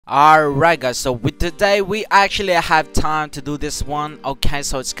Alright guys, so with today we actually have time to do this one. Okay,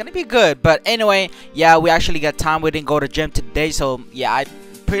 so it's gonna be good. But anyway, yeah, we actually got time. We didn't go to gym today, so yeah, I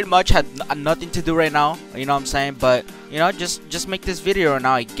pretty much had nothing to do right now, you know what I'm saying? But you know, just make this video right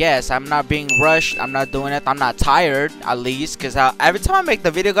now. I guess I'm not being rushed, I'm not doing it, I'm not tired at least, because every time I make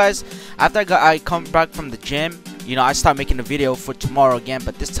the video, guys, after I come back from the gym, you know, I start making a video for tomorrow again.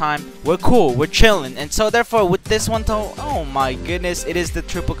 But this time we're cool, we're chilling. And so therefore with this one though, oh my goodness, it is the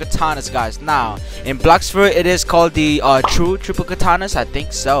triple katanas, guys. Now in Bloxford it is called the true triple katanas, I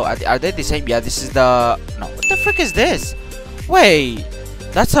think so. Are they the same? Yeah, this is the no, what the frick is this? Wait,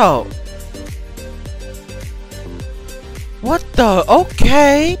 that's a what the?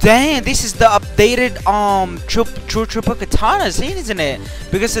 Okay, dang, this is the updated true triple katanas, isn't it?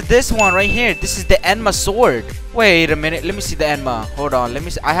 Because of this one right here, this is the Enma sword. Wait a minute, let me see the Enma. Hold on, let me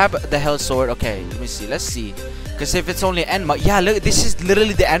see. I have the Hell sword. Okay, let me see. Let's see. Because if it's only Enma, yeah, look, this is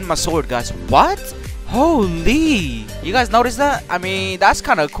literally the Enma sword, guys. What? Holy! You guys notice that? I mean, that's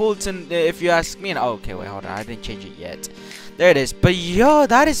kind of cool to, if you ask me. Oh, okay, wait, hold on. I didn't change it yet. There it is. But yo,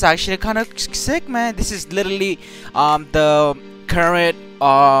 that is actually kind of sick, man. This is literally the current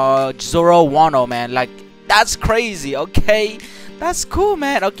Zoro Wano, man. Like, that's crazy. Okay, that's cool,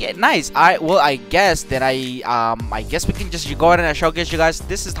 man. Okay, nice. Alright, well, I guess that I guess we can just go ahead and showcase you guys.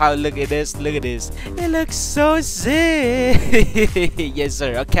 This is how look at this. Look at this. It looks so sick. Yes,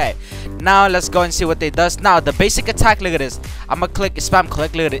 sir. Okay, now let's go and see what it does. Now the basic attack. Look at this. I'm gonna click spam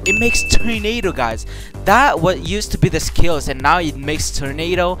click. Look at it. It makes tornado, guys. That what used to be the skills, and now it makes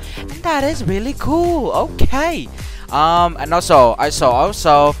tornado, and that is really cool. Okay. And also I'm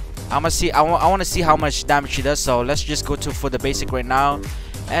gonna see. I want to see how much damage she does. So let's just go for the basic right now.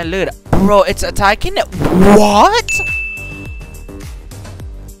 And look at it, bro. It's attacking it. What?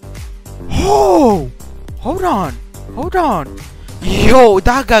 Oh, hold on. Yo,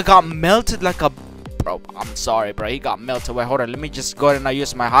 that guy got melted like a. Bro, I'm sorry, bro. He got melted. Wait, hold on. Let me just go ahead and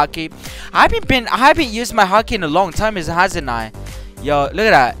use my hotkey. I haven't used my hotkey in a long time, hasn't I? Yo, look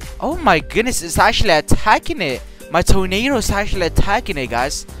at that. Oh my goodness, it's actually attacking it. My tornado is actually attacking it,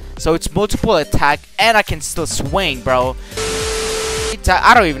 guys. So it's multiple attack, and I can still swing, bro.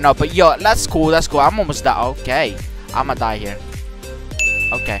 I don't even know, but yo, that's cool. That's cool. I'm almost done. Okay, I'm gonna die here.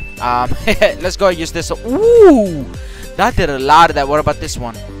 Okay. Let's go and use this. Ooh, that did a lot of that. What about this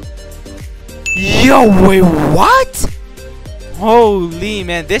one? Yo, wait, what? Holy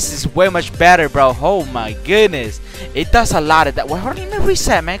man, this is way much better, bro. Oh my goodness, it does a lot of that. Wait, hold on, let me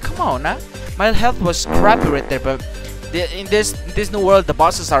reset, man. Come on, now. My health was crappy right there, but in this new world, the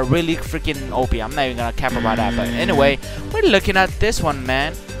bosses are really freaking OP. I'm not even gonna cap about that. But anyway, we're looking at this one,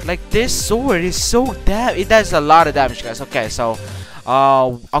 man. Like, this sword is so it does a lot of damage, guys. Okay, so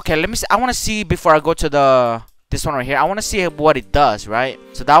okay, let me see. I want to see before I go to this one right here. I want to see what it does, right?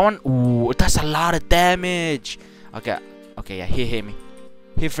 So that one, ooh, it does a lot of damage. Okay, yeah, he hit me.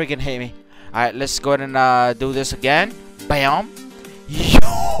 He freaking hit me. Alright, let's go ahead and do this again. Bam.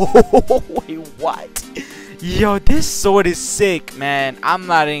 Yo, wait, what? Yo, this sword is sick, man. I'm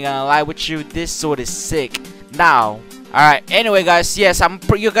not even gonna lie with you. This sword is sick. Now, alright, anyway, guys, yes,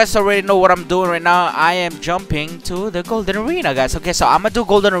 you guys already know what I'm doing right now. I am jumping to the golden arena, guys. Okay, so I'm gonna do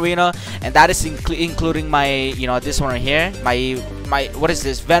golden arena, and that is including my, you know, this one right here, my what is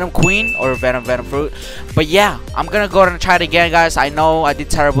this, Venom Queen or Venom Fruit. But yeah, I'm gonna go ahead and try it again, guys. I know I did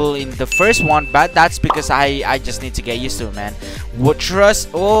terrible in the first one, but that's because I just need to get used to it, man. Would trust,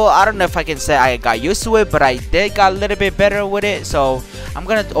 oh, I don't know if I can say I got used to it, but I did got a little bit better with it. So I'm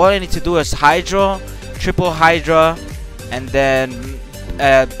gonna, all I need to do is Hydra, triple Hydra, and then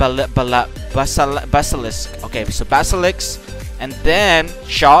Basilisk. Okay, so Basilisk, and then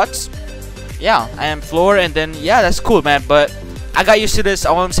shots. Yeah, I am floor, and then yeah, that's cool, man. But I got used to this.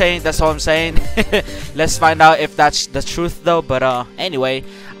 All I'm saying, that's all I'm saying. Let's find out if that's the truth, though. But anyway,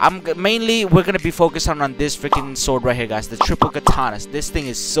 we're gonna be focusing on this freaking sword right here, guys. The triple katanas. This thing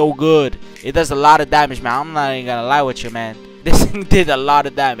is so good. It does a lot of damage, man. I'm not even gonna lie with you, man. This thing did a lot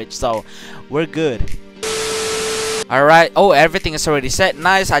of damage, so we're good. Alright, oh, everything is already set.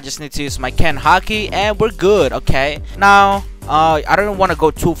 Nice. I just need to use my Ken Haki, and we're good. Okay, now I don't want to go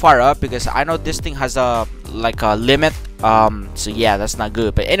too far up because I know this thing has a limit. So yeah, that's not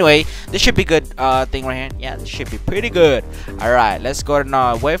good. But anyway, this should be good thing right here. Yeah, this should be pretty good. Alright, let's go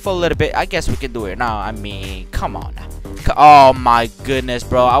and wait for a little bit. I guess we can do it now. I mean, come on. Oh my goodness,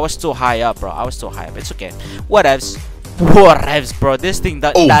 bro. I was too high up, bro. It's okay. Whatevs, bro. This thing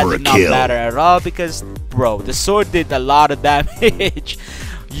that did not matter at all because, bro, the sword did a lot of damage.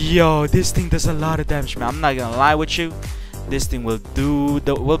 Yo, this thing does a lot of damage, man. I'm not gonna lie with you. This thing will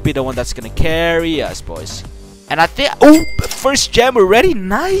be the one that's gonna carry us, boys. And I think, oh, first gem already.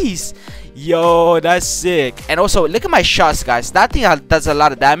 Nice. Yo, that's sick. And also, look at my shots, guys. That thing does a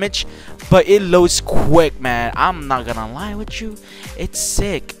lot of damage, but it loads quick, man. I'm not gonna lie with you. It's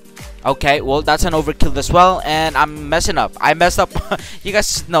sick. Okay, well, that's an overkill as well, and I'm messing up. I messed up. You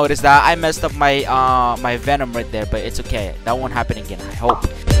guys noticed that I messed up my my venom right there, but it's okay. That won't happen again, I hope.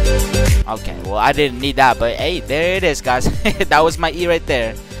 Okay, well, I didn't need that, but hey, there it is, guys. That was my E right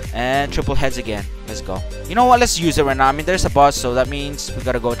there. And triple heads again. Let's go. You know what? Let's use it right now. I mean, there's a boss, so that means we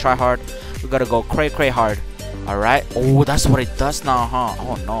gotta go try hard. We gotta go cray hard. All right. Oh, that's what it does now, huh?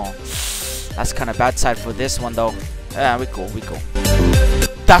 Oh no, that's kind of bad side for this one though. Yeah, we cool. We cool.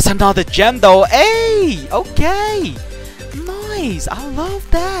 That's another gem though. Hey, okay, nice. I love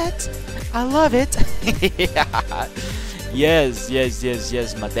that. I love it. Yes,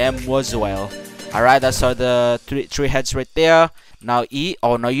 mademoiselle. All right, that's all the three heads right there. Now E.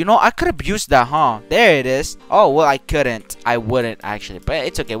 Oh no, you know, I could have used that, huh? There it is. Oh well, I couldn't. I wouldn't actually, but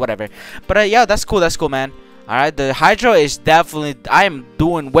it's okay, whatever. But yeah, that's cool, man. All right, the hydro is definitely. I am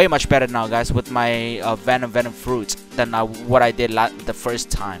doing way much better now, guys, with my venom fruits than what I did the first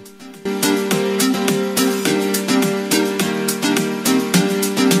time.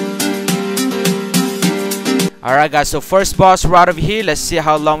 Alright, guys, so first boss right over here. Let's see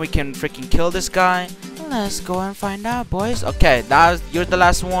how long we can freaking kill this guy. Let's go and find out, boys. Okay, you're the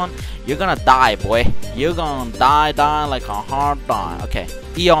last one. You're gonna die, boy. You're gonna die like a hard die. Okay,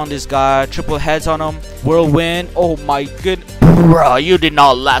 E on this guy. Triple heads on him. Whirlwind. Oh my goodness. Bro, you did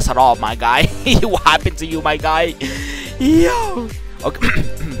not last at all, my guy. What happened to you, my guy? Yo. Okay.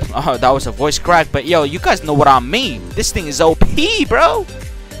 Oh, that was a voice crack. But yo, you guys know what I mean. This thing is OP, bro.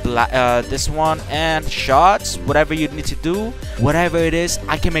 This one and shots, whatever you need to do, whatever it is,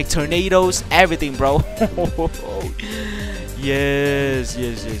 I can make tornadoes, everything, bro. Yes.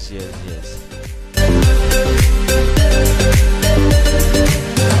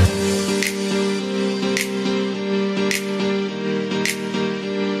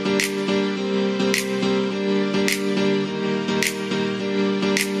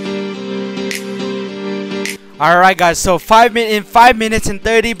 Alright, guys, so 5 minutes and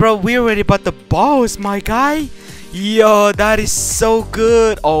 30, bro, we already bought the boss, my guy. Yo, that is so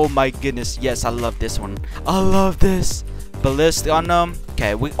good. Oh my goodness, yes, I love this one. I love this ballistic on them.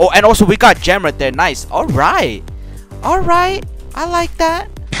 Okay, and also we got gem right there. Nice. Alright, I like that.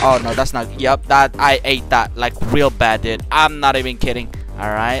 Oh no, that's not. Yep, that I ate that like real bad, dude. I'm not even kidding.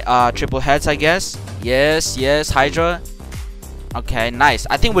 Alright, triple heads, I guess. Yes, hydra. Okay, nice.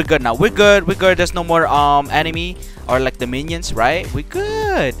 I think we're good now. We're good. There's no more enemy or like the minions, right? We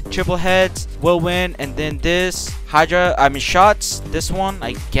good. Triple heads, whirlwind, and then this hydra. I mean shots. This one,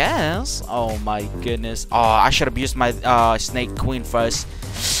 I guess. Oh my goodness. Oh, I should have used my snake queen first.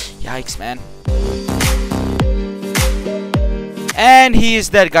 Yikes, man. And he is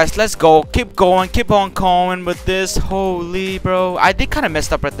dead, guys. Let's go. Keep going. Keep on going with this. Holy, bro. I did kind of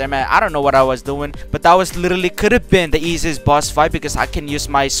messed up right there, man. I don't know what I was doing. But that was literally could have been the easiest boss fight because I can use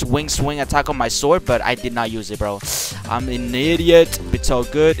my swing attack on my sword. But I did not use it, bro. I'm an idiot. It's all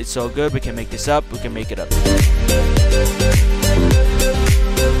good. It's all good. We can make this up. We can make it up.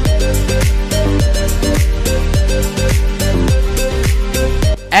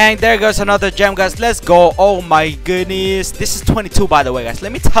 And there goes another gem, guys. Let's go. Oh my goodness, this is 22, by the way, guys.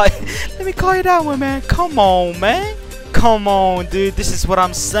 Let me tell you, let me call you that one, man. Come on, man. Come on, dude. This is what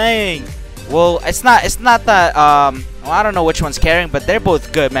I'm saying. Well, it's not that well, I don't know which one's carrying, but they're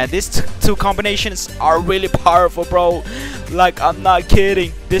both good, man. These two combinations are really powerful, bro. Like, I'm not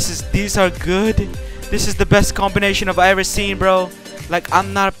kidding. These are good. This is the best combination I've ever seen, bro. Like,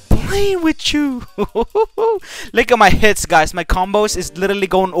 I'm not playing with you. Look at my hits, guys. My combos is literally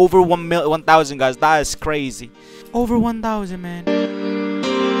going over 1,000, guys. That is crazy. Over 1,000, man.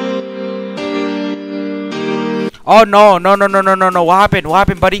 Oh no. What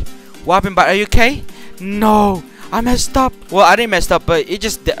happened, buddy? What happened, buddy? Are you okay? No, I messed up. Well, I didn't mess up, but they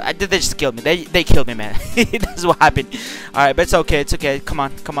just killed me. They killed me, man. That's what happened. Alright, but it's okay. Come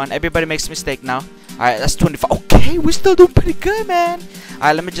on. Everybody makes a mistake now. Alright, that's 25. Okay, we're still doing pretty good, man.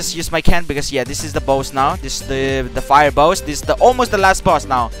 Alright, let me just use my can because yeah, this is the boss now. This is the fire boss. This is almost the last boss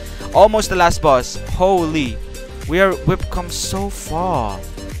now. Almost the last boss. Holy, we've come so far.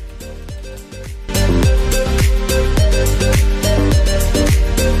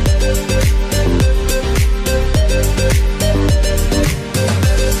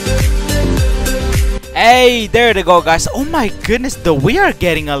 Hey, there they go, guys. Oh my goodness, we are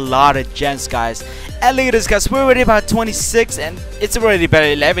getting a lot of gems, guys. And look at this, guys. We're already about 26 and it's already about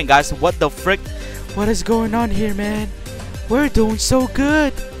 11, guys. What the frick? What is going on here, man? We're doing so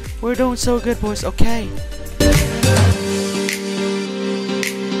good. We're doing so good, boys. Okay.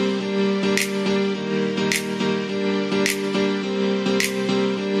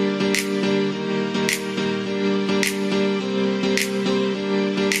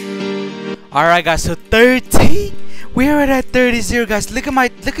 Alright guys, so 30? We're at 30 guys. Look at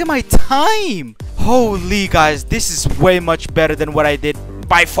my time. Holy guys, this is way much better than what I did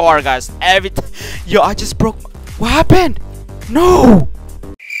by far guys. Yo, I just broke what happened? No!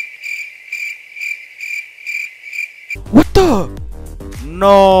 What the?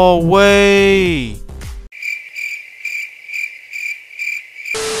 No way!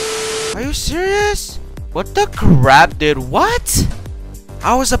 Are you serious? What the crap, dude? What?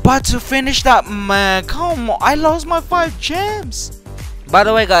 I was about to finish that, man. Come on, I lost my 5 gems. By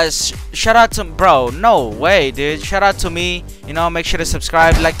the way, guys, shout out to bro. No way, dude. Shout out to me. You know, make sure to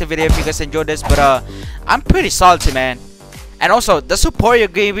subscribe, like the video if you guys enjoyed this. But I'm pretty salty, man. And also, the support you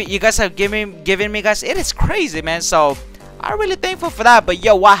guys have given me, guys, it is crazy, man. So I'm really thankful for that. But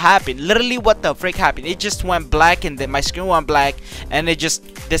yo, what happened? Literally, what the frick happened? It just went black, and then my screen went black, and it just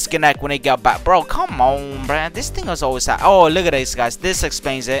disconnect when it got back. Bro, come on, bro. This thing was always out. Oh, look at this, guys. This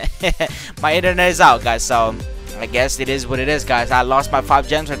explains it. My internet is out, guys. So I guess it is what it is, guys. I lost my 5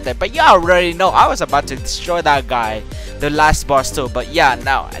 gems right there. But y'all already know I was about to destroy that guy, the last boss too. But yeah,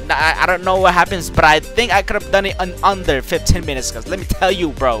 now I don't know what happens, but I think I could have done it in under 15 minutes, guys. Let me tell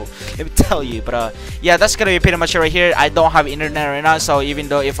you, bro. Let me tell you. But yeah, that's gonna be pretty much it right here. I don't have internet right now, so even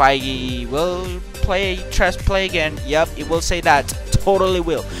though if I will play again, yep, it will say that. Totally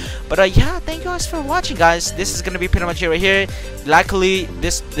will. But yeah, thank you guys for watching, guys. This is gonna be pretty much it right here. Luckily,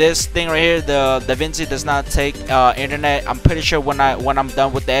 this thing right here, the DaVinci does not take internet. I'm pretty sure when I'm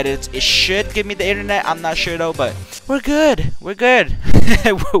done with the edits, it should give me the internet. I'm not sure though, but we're good. We're good.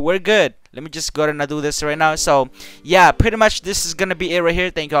 We're good. Let me just go ahead and do this right now. So yeah, pretty much this is gonna be it right here.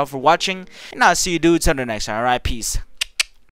 Thank you all for watching, and I'll see you dudes on the next one. All right, peace.